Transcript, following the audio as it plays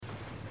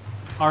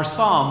Our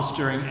Psalms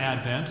during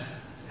Advent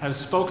have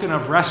spoken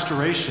of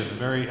restoration, a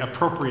very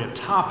appropriate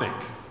topic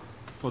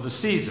for the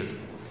season.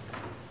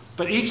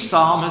 But each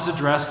psalm has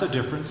addressed a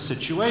different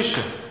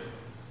situation.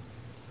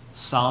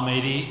 Psalm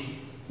 80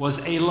 was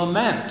a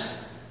lament,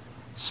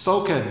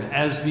 spoken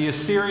as the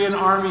Assyrian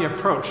army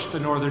approached the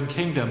northern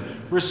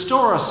kingdom.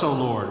 "Restore us, O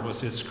Lord,"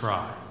 was his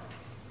cry.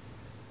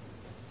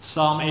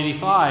 Psalm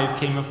 85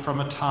 came up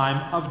from a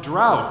time of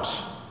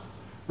drought.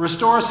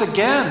 "Restore us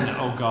again,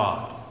 O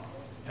God,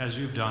 as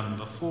you've done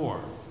before."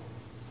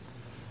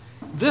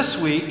 This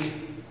week,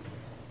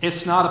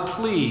 it's not a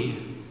plea,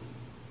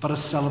 but a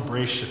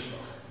celebration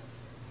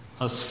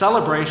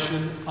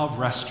of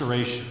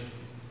restoration.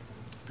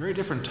 Very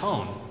different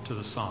tone to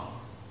the psalm.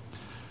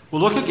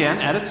 We'll look again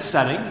at its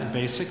setting and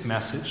basic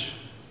message.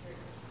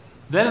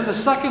 Then in the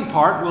second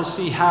part, we'll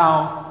see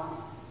how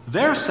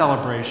their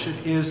celebration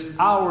is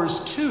ours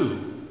too,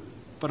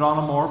 but on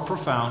a more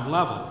profound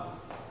level.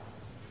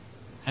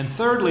 And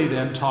thirdly,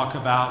 then, talk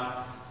about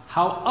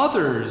how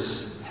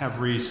others have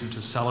reason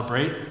to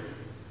celebrate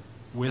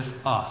with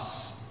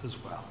us as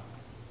well.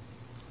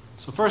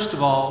 So first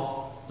of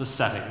all, the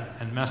setting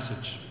and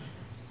message.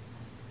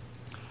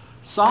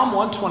 Psalm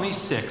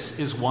 126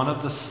 is one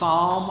of the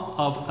Psalm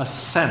of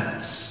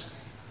Ascents.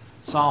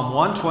 Psalm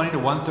 120 to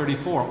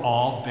 134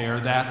 all bear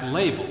that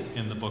label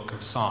in the book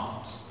of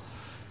Psalms.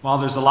 While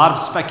there's a lot of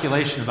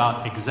speculation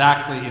about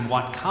exactly in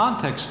what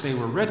context they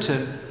were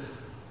written,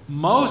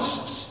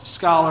 most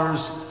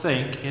scholars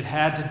think it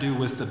had to do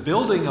with the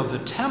building of the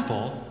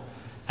temple,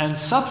 and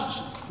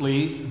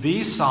subsequently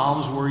these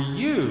psalms were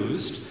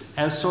used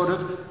as sort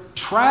of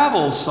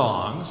travel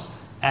songs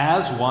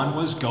as one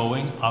was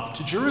going up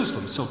to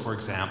Jerusalem. So, for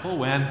example,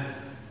 when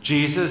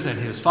Jesus and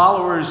his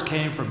followers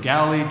came from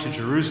Galilee to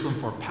Jerusalem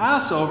for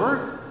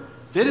Passover,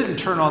 they didn't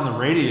turn on the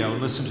radio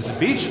and listen to the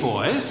Beach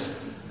Boys.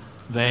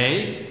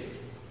 They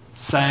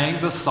sang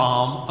the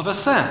Psalm of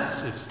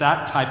Ascents. It's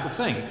that type of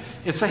thing.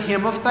 It's a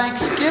hymn of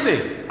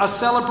thanksgiving, a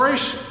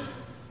celebration.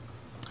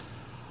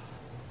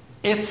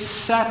 It's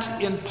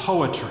set in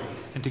poetry.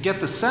 And to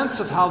get the sense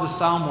of how the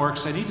psalm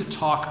works, I need to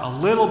talk a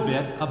little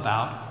bit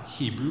about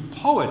Hebrew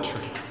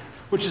poetry,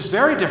 which is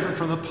very different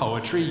from the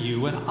poetry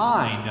you and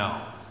I know.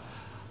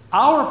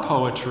 Our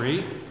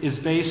poetry is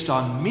based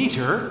on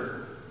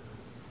meter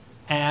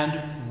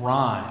and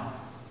rhyme,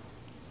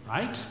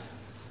 right?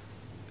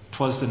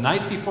 'Twas the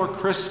night before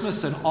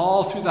Christmas, and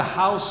all through the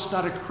house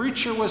not a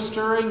creature was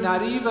stirring,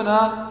 not even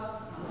a...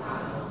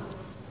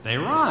 They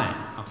rhyme,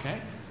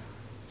 okay?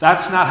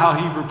 That's not how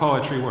Hebrew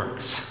poetry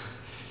works.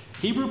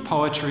 Hebrew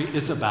poetry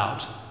is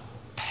about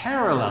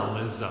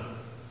parallelism.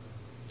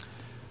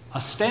 A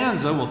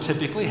stanza will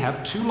typically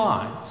have two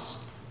lines.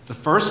 The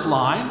first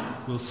line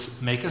will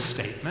make a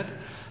statement,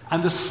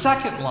 and the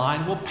second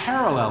line will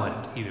parallel it,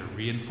 either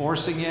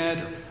reinforcing it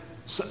or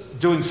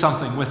doing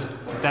something with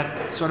it. But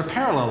that sort of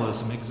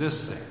parallelism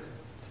exists there.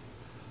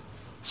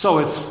 So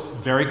it's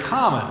very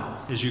common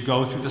as you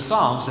go through the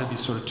Psalms to have these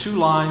sort of two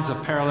lines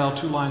of parallel,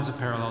 two lines of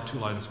parallel, two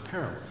lines of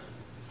parallel.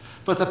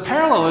 But the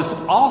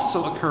parallelism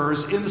also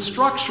occurs in the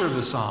structure of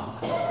the psalm.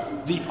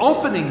 The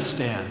opening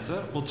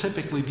stanza will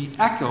typically be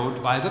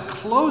echoed by the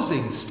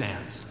closing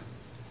stanza.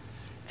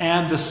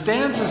 And the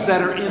stanzas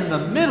that are in the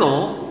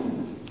middle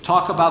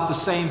talk about the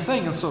same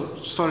thing, and so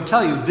sort of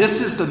tell you,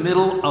 this is the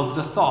middle of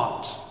the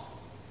thought.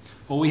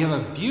 Well, we have a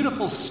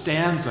beautiful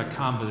stanza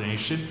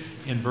combination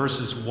in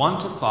verses 1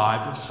 to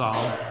 5 of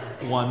Psalm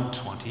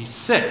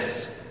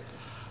 126.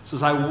 So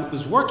as I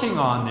was working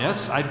on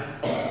this, I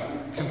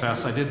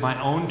confess I did my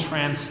own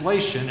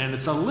translation, and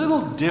it's a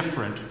little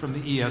different from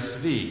the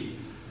ESV.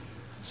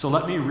 So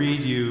let me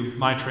read you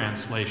my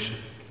translation.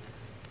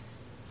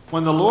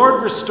 When the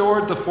Lord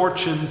restored the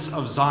fortunes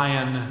of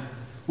Zion,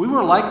 we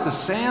were like the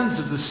sands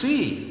of the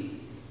sea.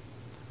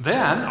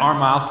 Then our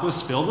mouth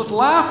was filled with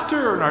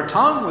laughter and our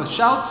tongue with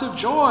shouts of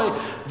joy.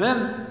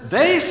 Then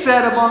they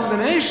said among the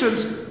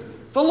nations,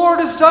 the Lord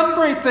has done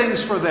great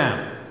things for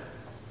them.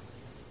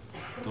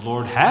 The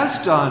Lord has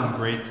done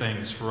great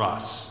things for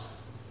us.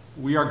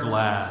 We are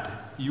glad.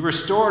 You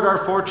restored our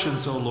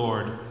fortunes, O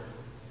Lord,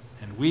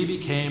 and we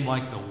became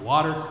like the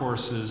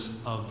watercourses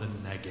of the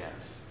Negev.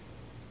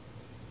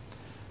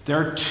 There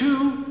are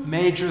two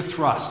major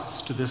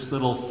thrusts to this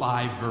little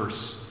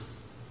 5-verse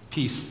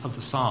piece of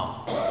the psalm.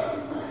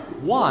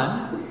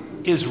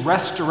 One is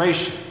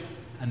restoration,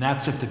 and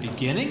that's at the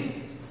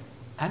beginning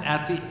and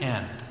at the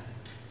end.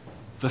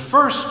 The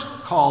first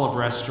call of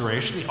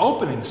restoration, the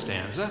opening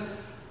stanza,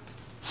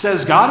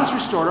 says God has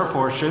restored our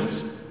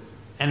fortunes,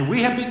 and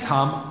we have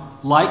become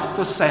like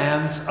the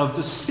sands of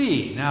the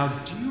sea. Now,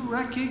 do you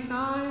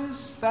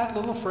recognize that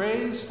little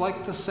phrase,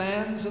 like the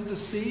sands of the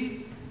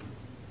sea?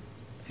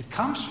 It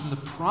comes from the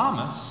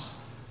promise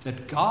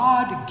that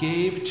God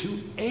gave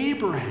to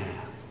Abraham,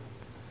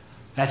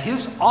 that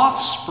his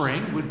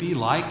offspring would be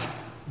like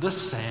the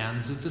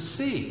sands of the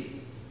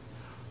sea.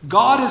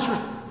 God has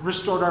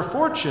restored our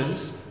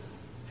fortunes,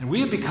 and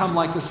we have become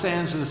like the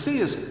sands of the sea,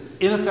 is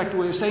in effect a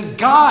way of saying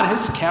God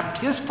has kept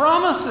his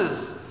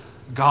promises.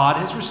 God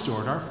has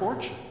restored our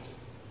fortunes.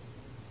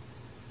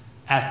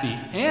 At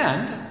the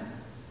end,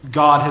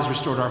 God has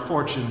restored our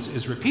fortunes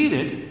is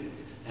repeated,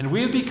 and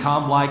we have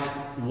become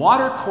like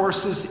water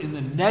courses in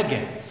the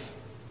Negev.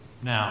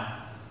 Now,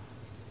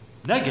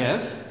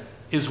 Negev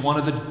is one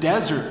of the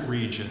desert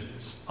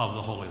regions of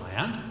the Holy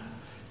Land.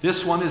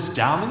 This one is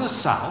down in the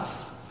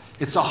south.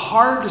 It's a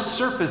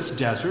hard-to-surface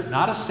desert,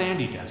 not a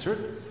sandy desert.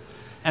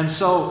 And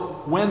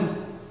so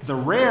when the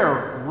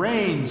rare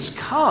rains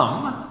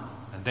come,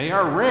 and they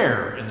are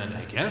rare in the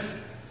Negev,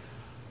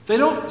 they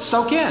don't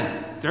soak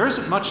in. There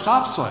isn't much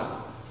topsoil.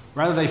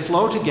 Rather, they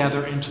flow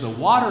together into the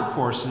water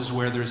courses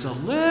where there's a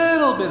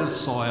little bit of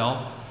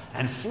soil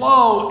and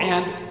flow,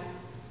 and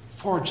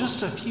for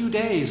just a few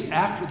days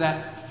after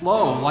that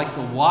flow, like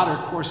the water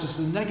courses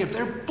in the Negev,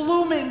 they're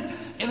blooming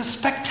in a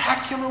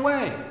spectacular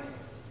way.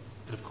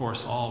 It, of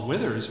course, all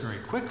withers very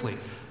quickly,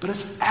 but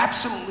it's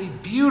absolutely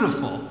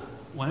beautiful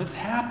when it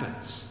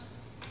happens.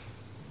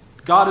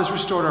 God has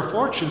restored our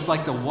fortunes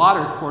like the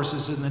water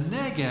courses in the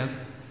Negev,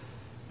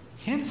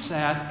 hints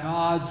at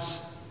God's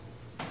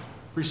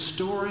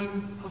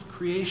restoring of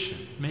creation,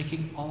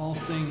 making all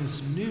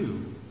things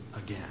new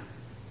again.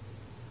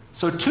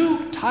 So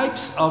two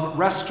types of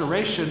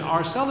restoration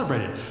are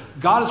celebrated.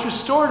 God has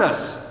restored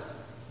us.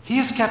 He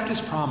has kept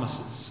his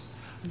promises.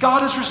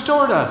 God has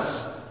restored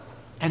us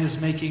and is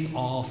making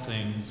all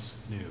things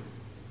new.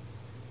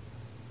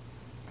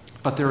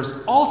 But there is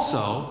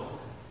also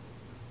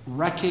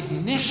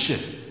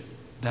recognition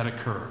that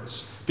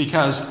occurs.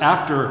 Because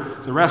after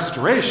the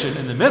restoration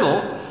in the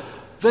middle,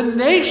 the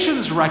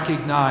nations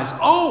recognize,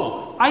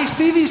 oh, I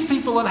see these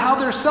people and how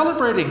they're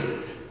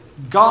celebrating.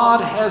 God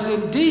has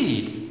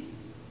indeed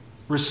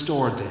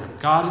restored them.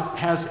 God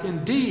has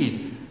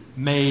indeed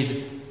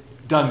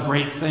done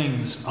great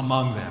things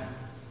among them.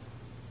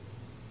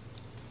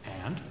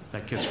 And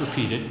that gets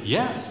repeated,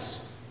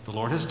 yes, the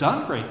Lord has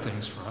done great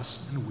things for us,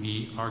 and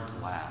we are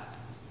glad.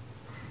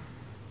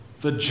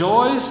 The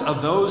joys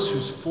of those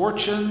whose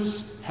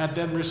fortunes have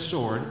been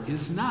restored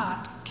is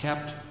not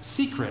kept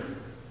secret.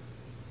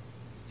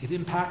 It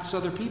impacts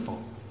other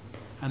people.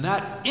 And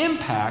that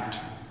impact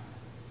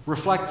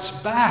reflects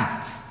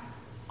back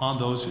on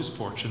those whose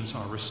fortunes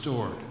are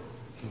restored.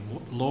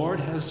 The Lord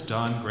has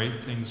done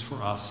great things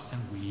for us,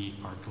 and we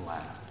are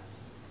glad.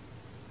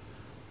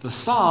 The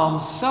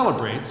psalm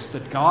celebrates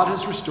that God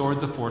has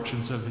restored the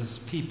fortunes of his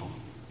people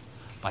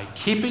by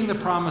keeping the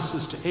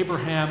promises to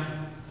Abraham,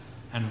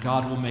 and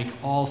God will make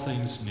all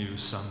things new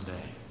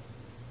someday.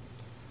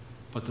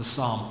 But the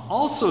psalm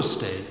also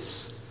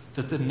states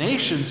that the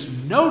nations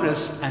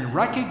notice and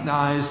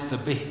recognize the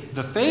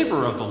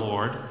favor of the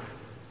Lord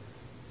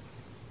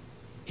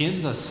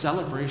in the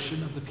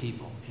celebration of the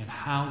people, in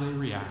how they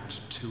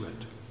react to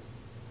it.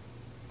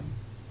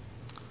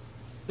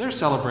 Their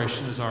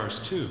celebration is ours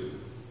too.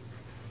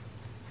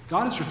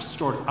 God has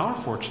restored our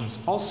fortunes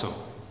also.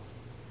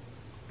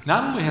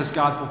 Not only has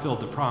God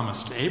fulfilled the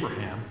promise to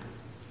Abraham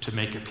to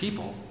make a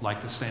people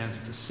like the sands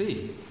of the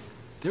sea,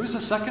 there was a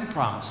second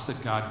promise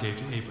that God gave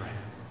to Abraham,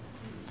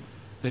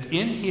 that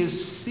in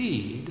his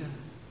seed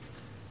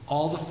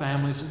all the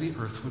families of the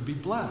earth would be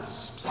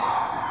blessed.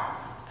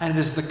 And it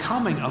is the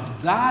coming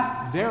of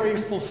that very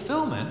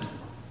fulfillment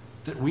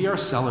that we are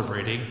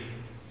celebrating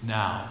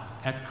now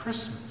at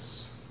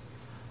Christmas.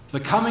 The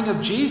coming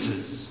of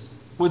Jesus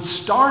would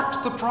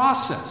start the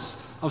process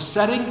of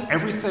setting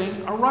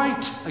everything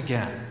aright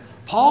again.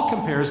 Paul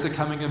compares the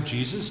coming of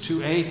Jesus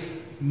to a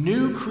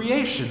new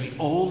creation. The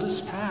old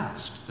is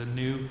past, the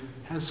new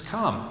has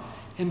come.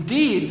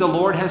 Indeed, the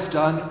Lord has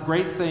done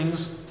great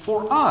things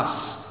for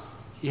us.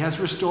 He has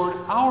restored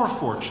our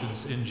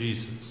fortunes in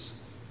Jesus.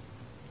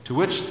 To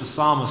which the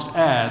psalmist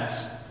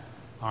adds,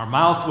 our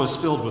mouth was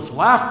filled with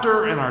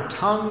laughter and our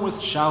tongue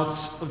with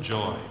shouts of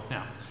joy.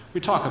 Now,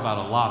 we talk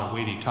about a lot of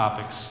weighty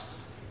topics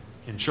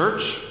in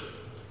church,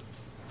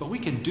 but we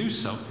can do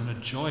so in a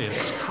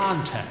joyous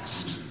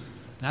context.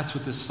 And that's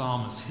what this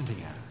psalm is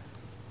hinting at.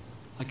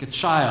 Like a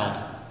child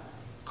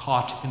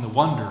caught in the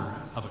wonder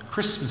of a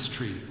Christmas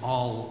tree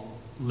all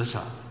lit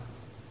up.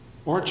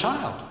 Or a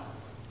child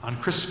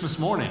on Christmas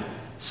morning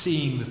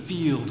seeing the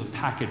field of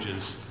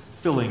packages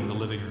filling the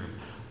living room.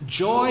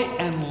 Joy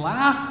and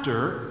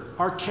laughter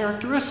are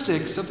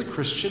characteristics of the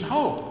Christian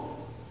hope.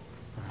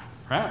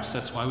 Perhaps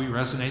that's why we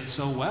resonate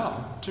so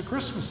well to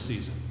Christmas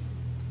season.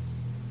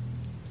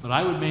 But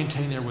I would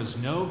maintain there was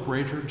no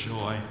greater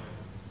joy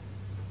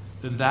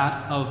than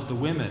that of the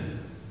women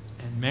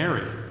and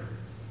Mary,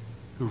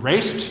 who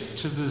raced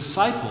to the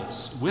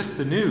disciples with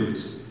the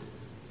news,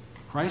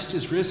 Christ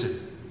is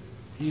risen.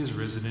 He is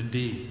risen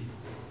indeed.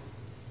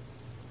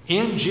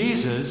 In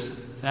Jesus,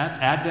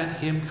 that Advent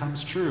hymn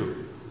comes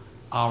true.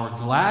 Our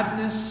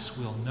gladness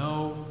will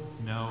know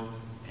no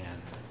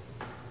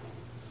end.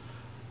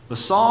 The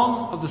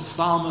song of the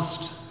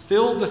psalmist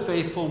filled the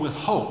faithful with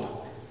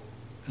hope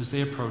as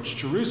they approached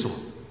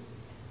Jerusalem.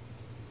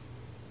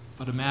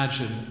 But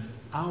imagine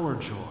our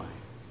joy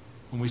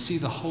when we see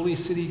the holy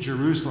city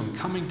Jerusalem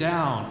coming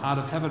down out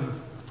of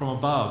heaven from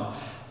above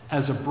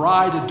as a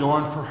bride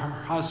adorned for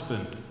her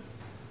husband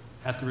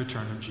at the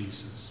return of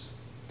Jesus.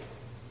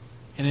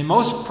 In a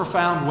most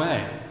profound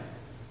way,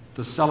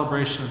 the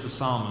celebration of the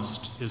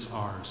psalmist is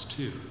ours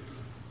too.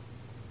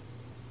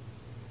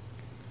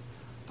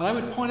 But I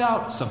would point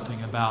out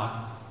something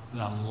about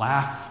the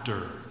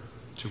laughter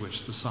to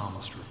which the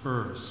psalmist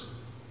refers.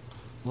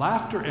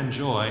 Laughter and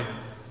joy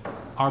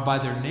are by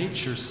their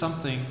nature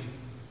something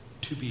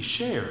to be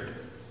shared.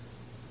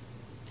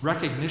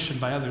 Recognition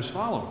by others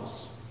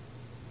follows.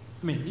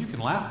 I mean, you can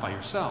laugh by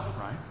yourself,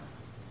 right?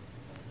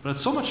 But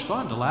it's so much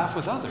fun to laugh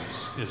with others,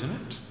 isn't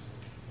it?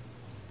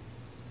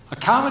 A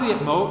comedy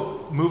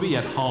movie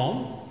at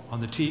home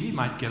on the TV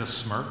might get a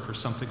smirk or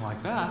something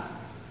like that,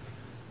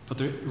 but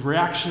the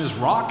reaction is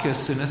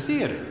raucous in a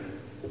theater,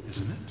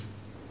 isn't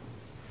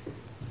it?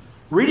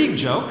 Reading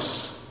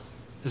jokes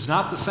is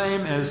not the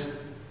same as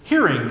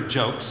hearing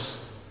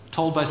jokes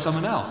told by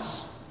someone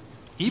else,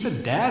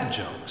 even dad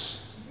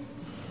jokes.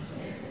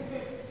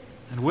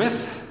 And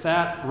with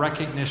that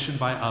recognition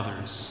by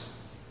others,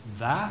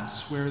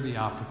 that's where the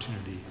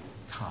opportunity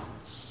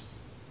comes,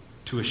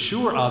 to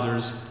assure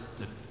others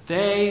that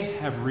they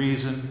have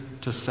reason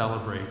to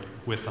celebrate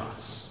with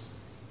us.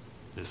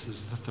 This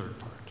is the third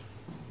part.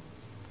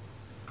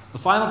 The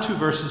final two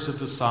verses of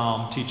the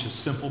psalm teach a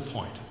simple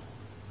point.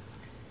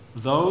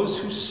 Those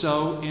who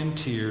sow in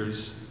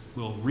tears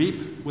will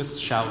reap with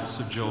shouts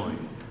of joy.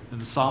 And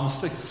the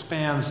psalmist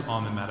expands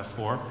on the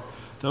metaphor.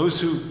 Those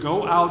who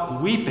go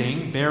out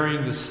weeping,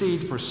 bearing the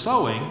seed for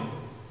sowing,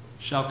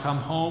 shall come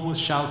home with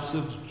shouts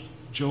of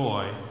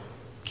joy,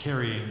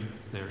 carrying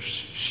their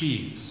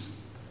sheaves.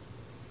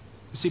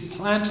 You see,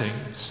 planting,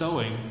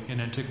 sowing in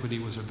antiquity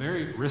was a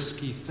very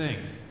risky thing.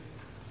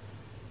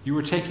 You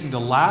were taking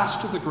the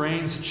last of the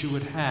grains that you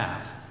would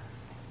have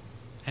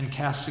and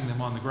casting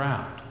them on the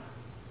ground.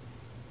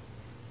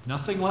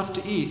 Nothing left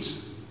to eat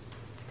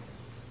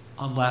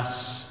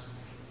unless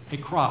a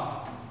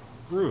crop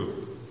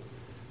grew.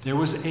 There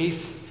was a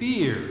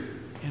fear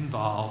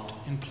involved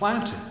in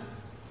planting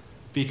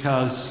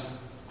because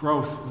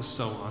growth was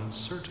so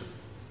uncertain.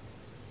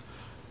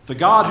 The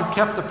God who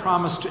kept the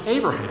promise to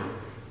Abraham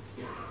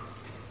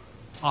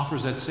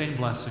offers that same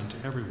blessing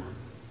to everyone.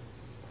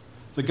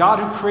 The God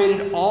who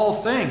created all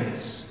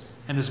things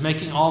and is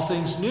making all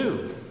things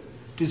new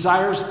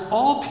desires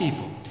all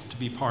people to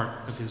be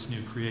part of his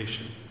new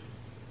creation.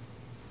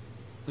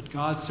 But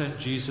God sent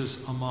Jesus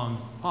among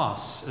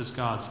us as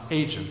God's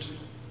agent.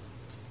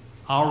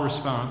 Our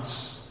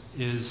response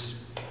is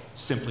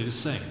simply to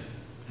sing.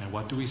 And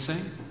what do we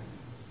sing?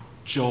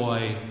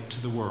 Joy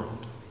to the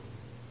world.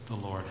 The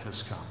Lord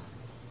has come.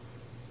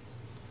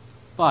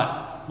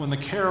 But when the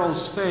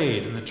carols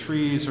fade and the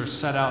trees are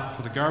set out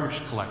for the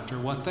garbage collector,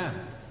 what then?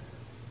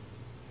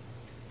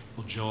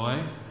 Will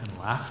joy and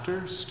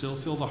laughter still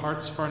fill the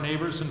hearts of our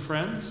neighbors and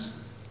friends?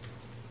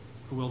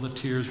 Or will the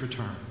tears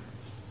return?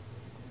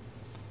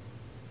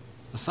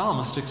 The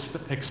psalmist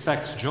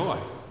expects joy.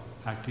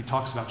 In fact, he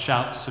talks about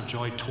shouts of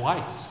joy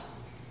twice.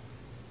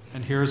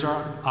 And here's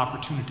our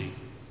opportunity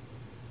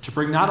to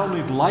bring not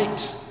only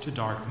light to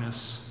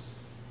darkness,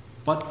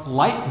 but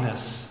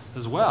lightness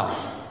as well.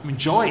 I mean,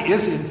 joy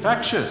is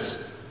infectious.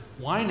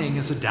 Whining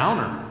is a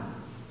downer.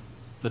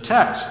 The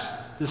text,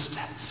 this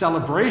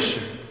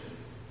celebration,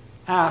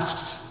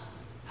 asks,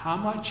 how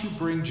might you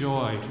bring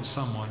joy to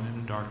someone in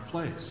a dark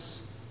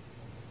place?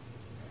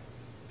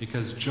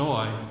 Because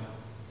joy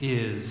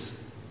is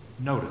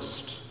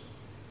noticed.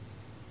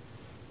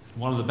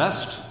 One of the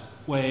best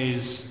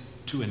ways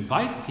to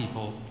invite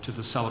people to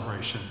the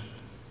celebration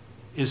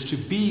is to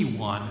be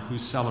one who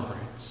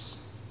celebrates.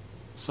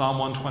 Psalm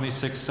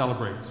 126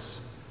 celebrates,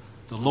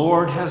 "The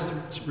Lord has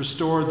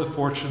restored the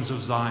fortunes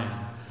of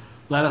Zion.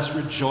 Let us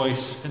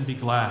rejoice and be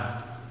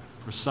glad,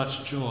 for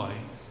such joy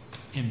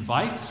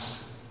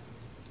invites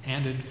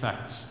and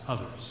infects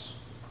others."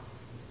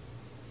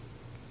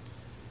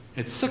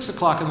 It's 6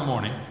 o'clock in the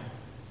morning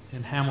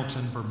in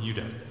Hamilton,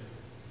 Bermuda.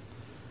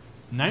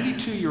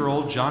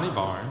 92-year-old Johnny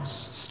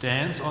Barnes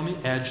stands on the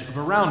edge of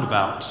a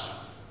roundabout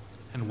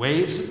and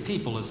waves at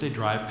people as they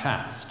drive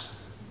past.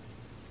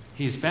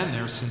 He's been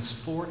there since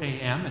 4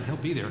 a.m. and he'll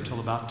be there till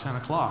about 10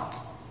 o'clock.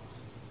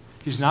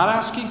 He's not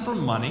asking for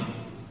money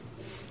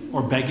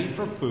or begging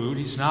for food.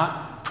 He's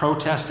not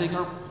protesting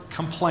or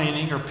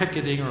complaining or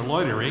picketing or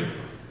loitering.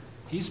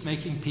 He's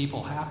making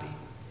people happy.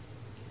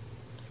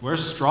 He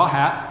wears a straw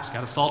hat. He's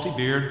got a salty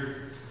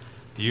beard.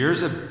 The years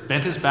have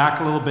bent his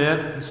back a little bit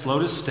and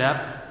slowed his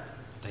step.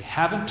 They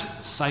haven't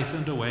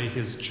siphoned away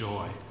his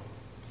joy.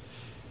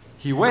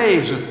 He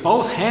waves with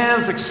both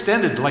hands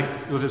extended,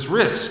 like with his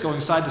wrists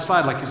going side to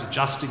side, like he's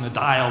adjusting the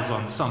dials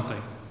on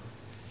something.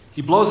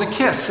 He blows a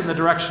kiss in the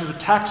direction of a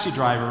taxi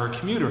driver or a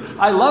commuter.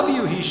 "I love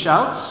you," he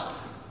shouts.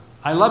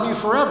 "I love you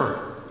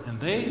forever." And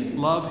they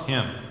love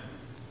him.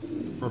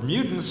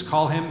 Bermudans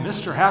call him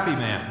Mr. Happy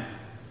Man.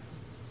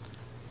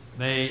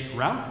 They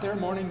route their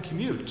morning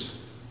commute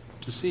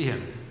to see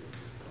him.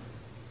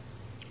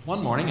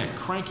 One morning, a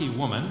cranky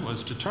woman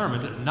was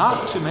determined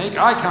not to make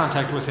eye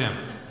contact with him.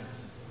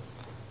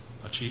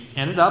 But she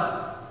ended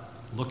up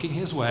looking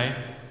his way.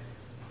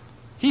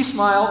 He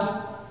smiled.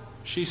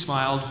 She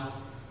smiled.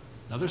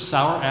 Another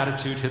sour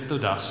attitude hit the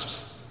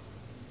dust.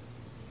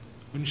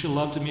 Wouldn't you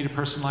love to meet a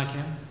person like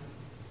him?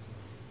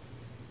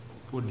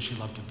 Wouldn't she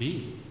love to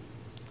be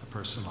a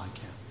person like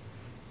him?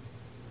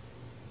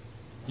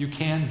 You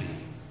can be.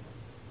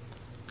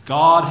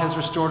 God has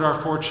restored our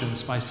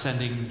fortunes by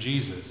sending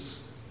Jesus.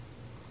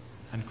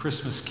 And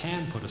Christmas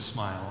can put a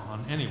smile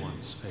on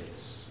anyone's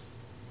face.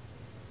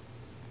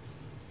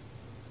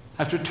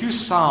 After 2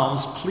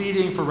 Psalms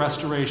pleading for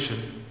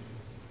restoration,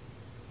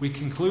 we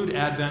conclude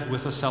Advent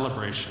with a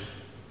celebration.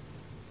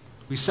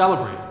 We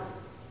celebrate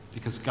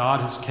because God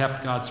has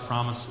kept God's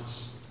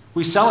promises.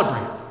 We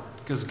celebrate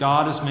because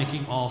God is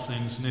making all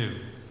things new.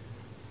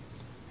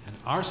 And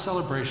our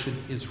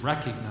celebration is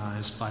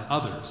recognized by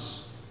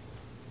others.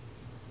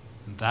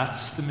 And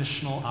that's the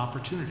missional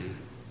opportunity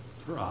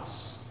for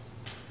us.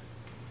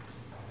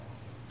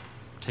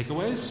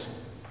 Takeaways?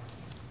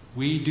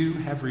 We do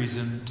have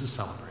reason to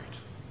celebrate.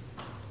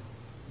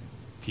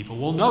 People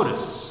will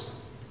notice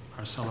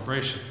our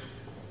celebration.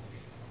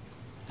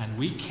 And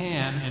we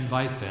can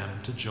invite them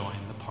to join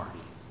the party.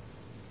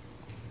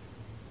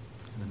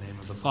 In the name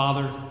of the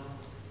Father,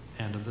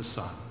 and of the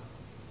Son,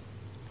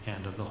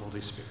 and of the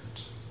Holy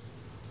Spirit.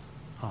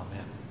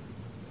 Amen.